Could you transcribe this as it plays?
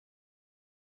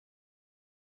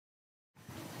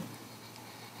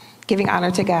Giving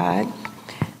honor to God,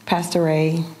 Pastor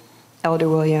Ray, Elder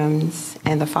Williams,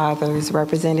 and the fathers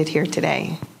represented here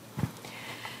today.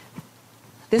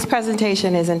 This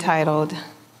presentation is entitled,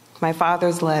 My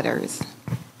Father's Letters,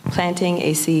 Planting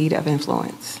a Seed of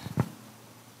Influence.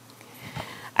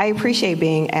 I appreciate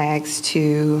being asked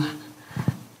to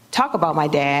talk about my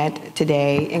dad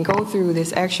today and go through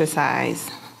this exercise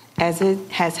as it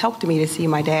has helped me to see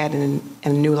my dad in a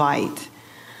new light.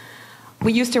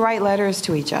 We used to write letters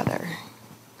to each other,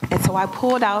 and so I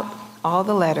pulled out all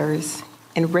the letters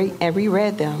and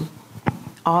reread them,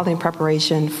 all in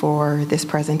preparation for this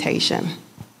presentation.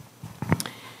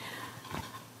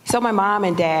 So my mom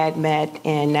and dad met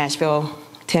in Nashville,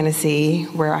 Tennessee,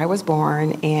 where I was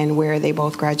born and where they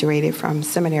both graduated from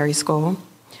seminary school.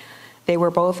 They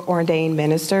were both ordained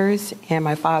ministers, and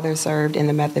my father served in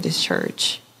the Methodist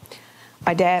Church.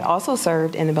 My dad also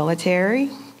served in the military.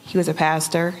 He was a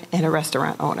pastor and a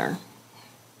restaurant owner.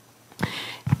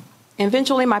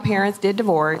 Eventually, my parents did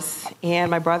divorce, and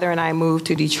my brother and I moved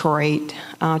to Detroit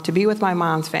to be with my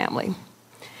mom's family.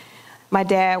 My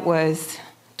dad was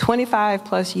 25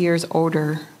 plus years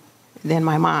older than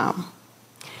my mom.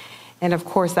 And of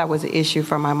course, that was an issue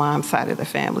for my mom's side of the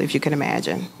family, if you can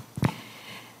imagine.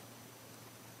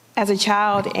 As a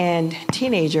child and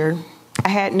teenager, I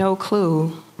had no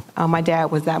clue my dad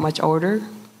was that much older.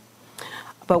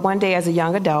 But one day as a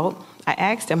young adult, I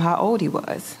asked him how old he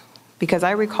was, because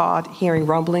I recalled hearing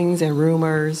rumblings and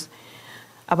rumors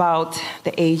about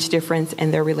the age difference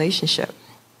in their relationship.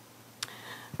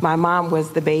 My mom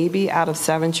was the baby out of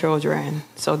 7 children,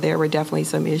 so there were definitely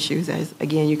some issues, as,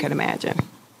 again, you can imagine.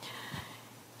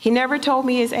 He never told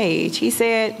me his age. He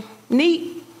said,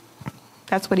 "Neat."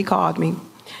 That's what he called me.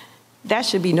 "That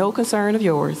should be no concern of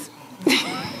yours."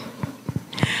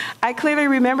 I clearly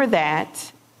remember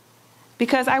that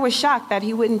because I was shocked that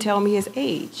he wouldn't tell me his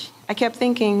age. I kept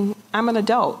thinking, I'm an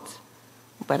adult,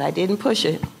 but I didn't push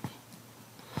it.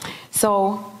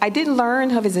 So I didn't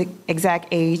learn of his exact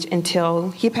age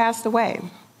until he passed away.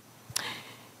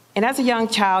 And as a young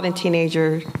child and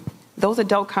teenager, those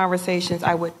adult conversations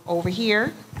I would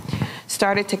overhear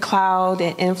started to cloud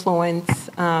and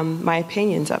influence my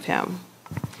opinions of him.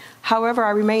 However, I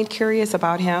remained curious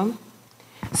about him,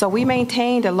 so we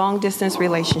maintained a long-distance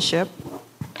relationship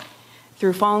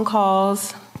through phone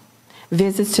calls,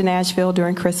 visits to Nashville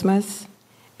during Christmas,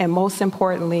 and most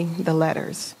importantly, the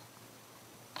letters.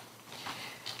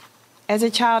 As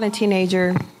a child and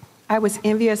teenager, I was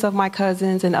envious of my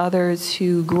cousins and others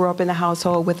who grew up in a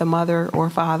household with a mother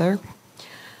or father.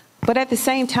 But at the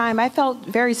same time, I felt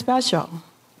very special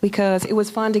because it was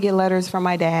fun to get letters from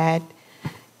my dad,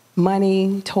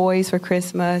 money, toys for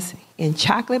Christmas, and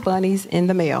chocolate bunnies in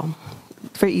the mail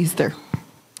for Easter.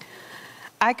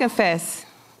 I confess,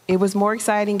 it was more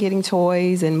exciting getting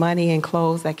toys and money and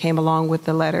clothes that came along with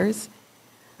the letters.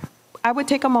 I would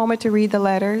take a moment to read the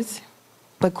letters,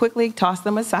 but quickly toss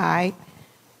them aside.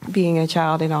 Being a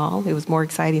child and all, it was more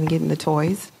exciting getting the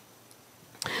toys.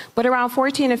 But around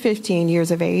 14 and 15 years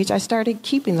of age, I started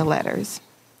keeping the letters.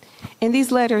 In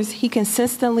these letters, he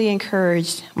consistently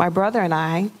encouraged my brother and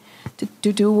I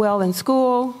to do well in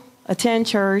school, attend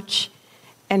church,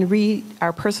 and read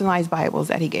our personalized Bibles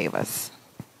that he gave us.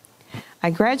 I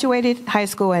graduated high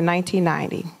school in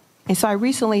 1990, and so I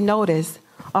recently noticed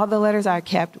all the letters I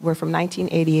kept were from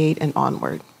 1988 and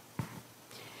onward.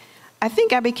 I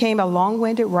think I became a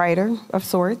long-winded writer of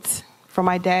sorts from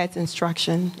my dad's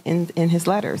instruction in his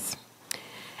letters.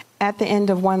 At the end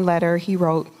of one letter, he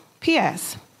wrote,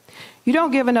 "P.S. You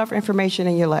don't give enough information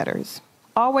in your letters.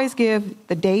 Always give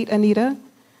the date, Anita,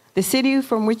 the city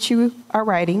from which you are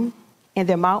writing, and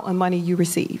the amount of money you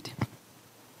received."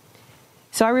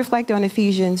 So I reflect on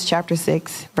Ephesians chapter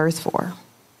 6, verse 4.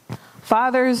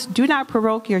 "Fathers, do not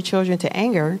provoke your children to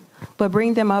anger, but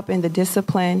bring them up in the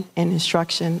discipline and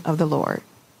instruction of the Lord."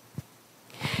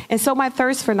 And so my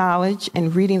thirst for knowledge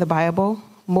and reading the Bible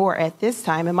more at this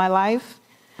time in my life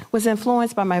was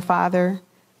influenced by my father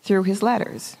through his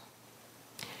letters.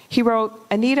 He wrote,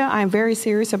 "Anita, I'm very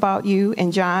serious about you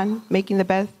and John making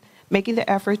the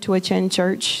effort to attend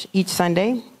church each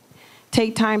Sunday.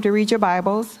 Take time to read your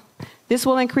Bibles. This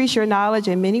will increase your knowledge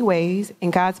in many ways,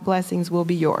 and God's blessings will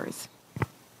be yours."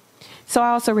 So I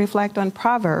also reflect on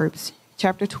Proverbs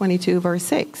chapter 22, verse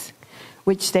 6,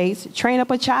 which states, "Train up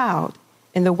a child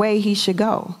in the way he should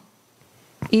go.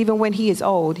 Even when he is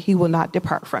old, he will not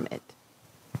depart from it."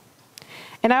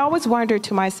 And I always wondered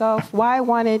to myself why I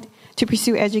wanted to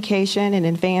pursue education and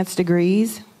advanced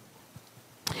degrees.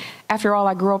 After all,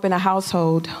 I grew up in a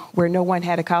household where no one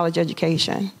had a college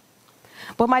education.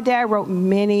 But my dad wrote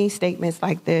many statements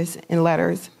like this in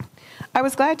letters. "I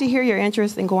was glad to hear your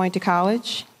interest in going to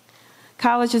college.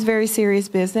 College is very serious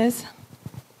business,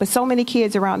 but so many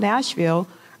kids around Nashville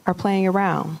are playing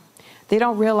around. They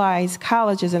don't realize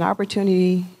college is an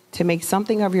opportunity to make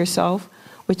something of yourself,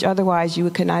 which otherwise you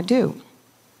could not do.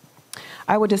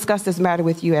 I will discuss this matter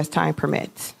with you as time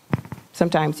permits.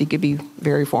 Sometimes he could be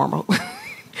very formal.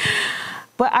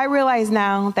 But I realize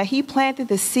now that he planted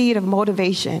the seed of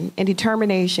motivation and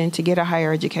determination to get a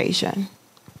higher education.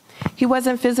 He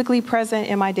wasn't physically present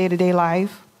in my day-to-day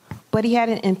life, but he had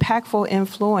an impactful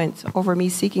influence over me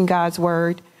seeking God's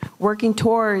word, working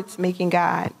towards making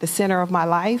God the center of my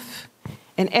life,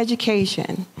 and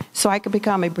education so I could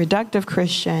become a productive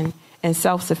Christian and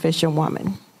self-sufficient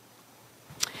woman.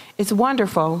 It's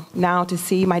wonderful now to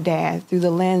see my dad through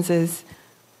the lenses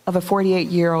of a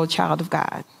 48-year-old child of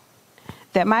God.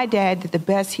 That my dad did the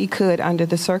best he could under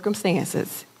the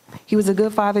circumstances. He was a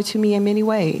good father to me in many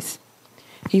ways.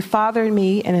 He fathered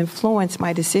me and influenced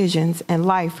my decisions and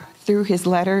life through his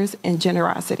letters and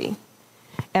generosity.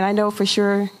 And I know for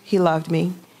sure he loved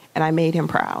me, and I made him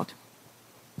proud.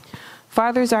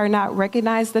 Fathers are not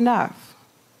recognized enough.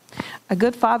 A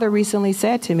good father recently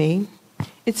said to me,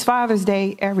 "It's Father's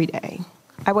Day every day.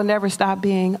 I will never stop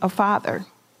being a father."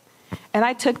 And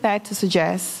I took that to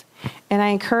suggest, and I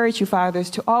encourage you, fathers,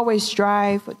 to always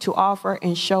strive to offer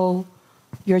and show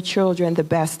your children the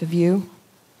best of you.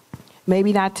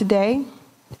 Maybe not today,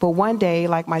 but one day,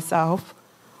 like myself,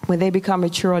 when they become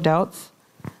mature adults,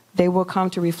 they will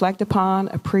come to reflect upon,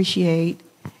 appreciate,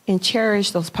 and cherish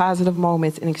those positive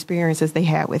moments and experiences they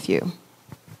had with you.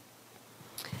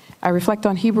 I reflect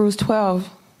on Hebrews 12,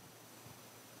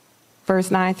 verse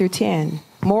 9 through 10.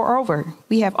 Moreover,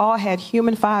 we have all had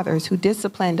human fathers who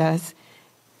disciplined us,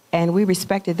 and we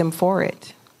respected them for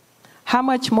it. How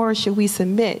much more should we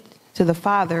submit to the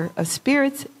Father of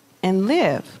spirits and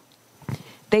live?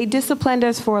 They disciplined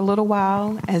us for a little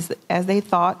while as they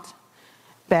thought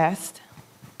best,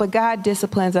 but God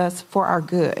disciplines us for our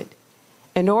good,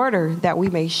 in order that we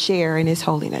may share in his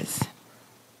holiness.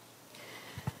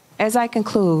 As I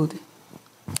conclude,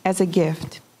 as a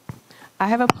gift, I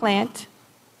have a plant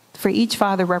for each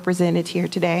father represented here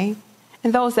today,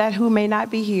 and those that who may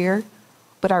not be here,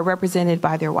 but are represented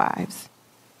by their wives.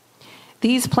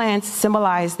 These plants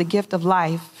symbolize the gift of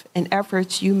life and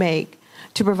efforts you make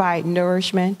to provide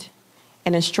nourishment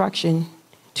and instruction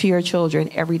to your children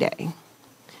every day.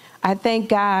 I thank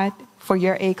God for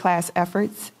your A-class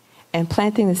efforts and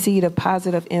planting the seed of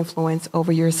positive influence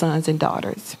over your sons and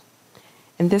daughters.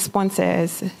 And this one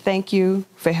says, "Thank you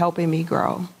for helping me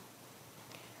grow."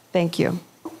 Thank you.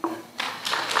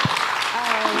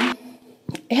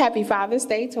 Happy Father's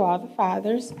Day to all the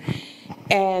fathers.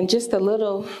 And just a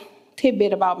little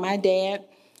tidbit about my dad.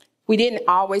 We didn't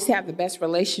always have the best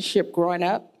relationship growing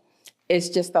up. It's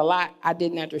just a lot I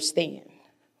didn't understand.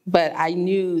 But I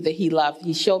knew that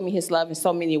he showed me his love in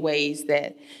so many ways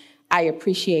that I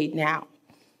appreciate now.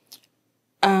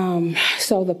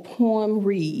 So the poem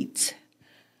reads,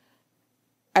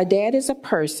 "A dad is a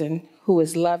person who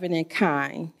is loving and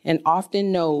kind and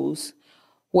often knows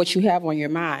what you have on your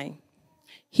mind.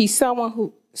 He's someone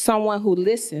who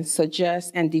listens,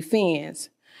 suggests, and defends.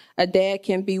 A dad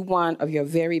can be one of your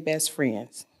very best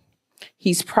friends.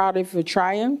 He's proud of your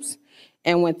triumphs,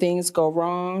 and when things go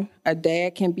wrong, a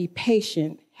dad can be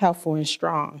patient, helpful, and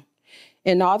strong.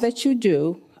 In all that you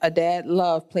do, a dad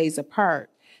love plays a part.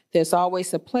 There's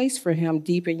always a place for him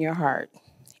deep in your heart.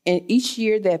 And each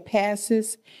year that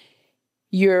passes,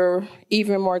 you're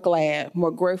even more glad,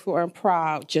 more grateful, and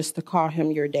proud just to call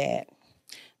him your dad.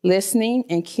 Listening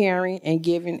and caring and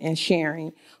giving and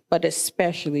sharing, but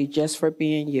especially just for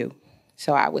being you."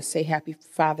 So I would say Happy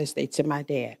Father's Day to my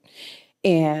dad.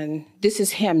 And this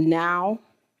is him now.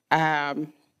 I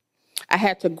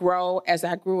had to grow as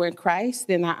I grew in Christ.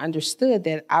 Then I understood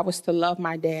that I was to love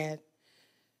my dad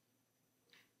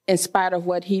in spite of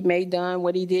what he may done,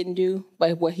 what he didn't do,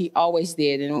 but what he always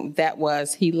did. And that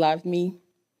was he loved me.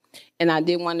 And I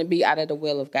didn't want to be out of the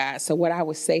will of God. So what I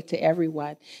would say to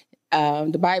everyone,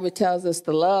 the Bible tells us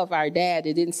to love our dad.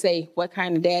 It didn't say what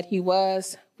kind of dad he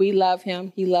was. We love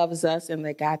him. He loves us, and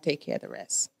let God take care of the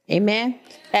rest. Amen.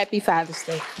 Happy Father's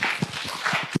Day.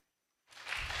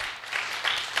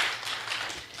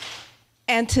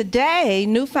 And today,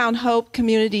 Newfound Hope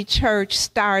Community Church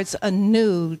starts a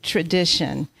new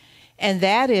tradition, and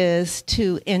that is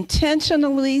to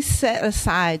intentionally set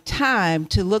aside time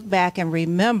to look back and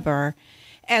remember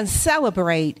and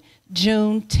celebrate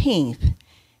Juneteenth.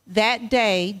 That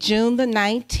day, June the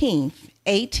 19th,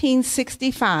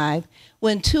 1865,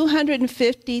 when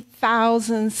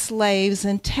 250,000 slaves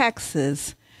in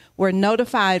Texas were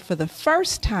notified for the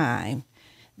first time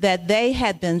that they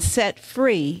had been set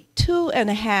free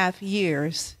 2.5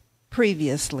 years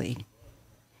previously.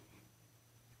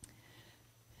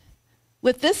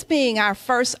 With this being our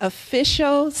first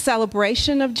official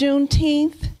celebration of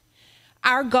Juneteenth,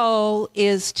 our goal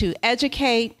is to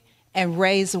educate and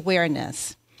raise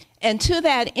awareness. And to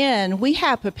that end, we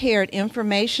have prepared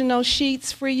informational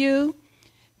sheets for you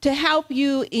to help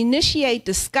you initiate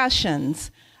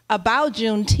discussions about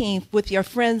Juneteenth with your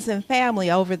friends and family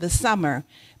over the summer,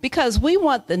 because we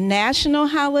want the national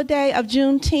holiday of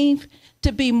Juneteenth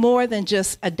to be more than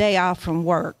just a day off from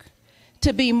work,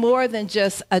 to be more than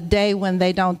just a day when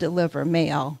they don't deliver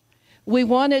mail. We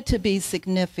want it to be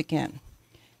significant.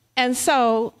 And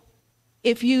so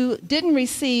if you didn't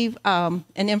receive an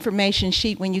information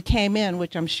sheet when you came in,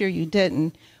 which I'm sure you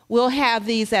didn't, we'll have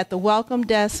these at the welcome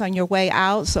desk on your way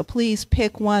out, so please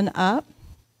pick one up.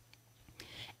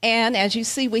 And as you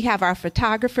see, we have our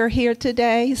photographer here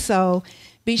today, so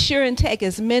be sure and take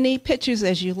as many pictures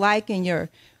as you like in your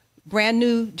brand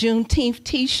new Juneteenth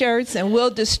t-shirts, and we'll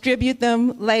distribute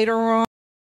them later on.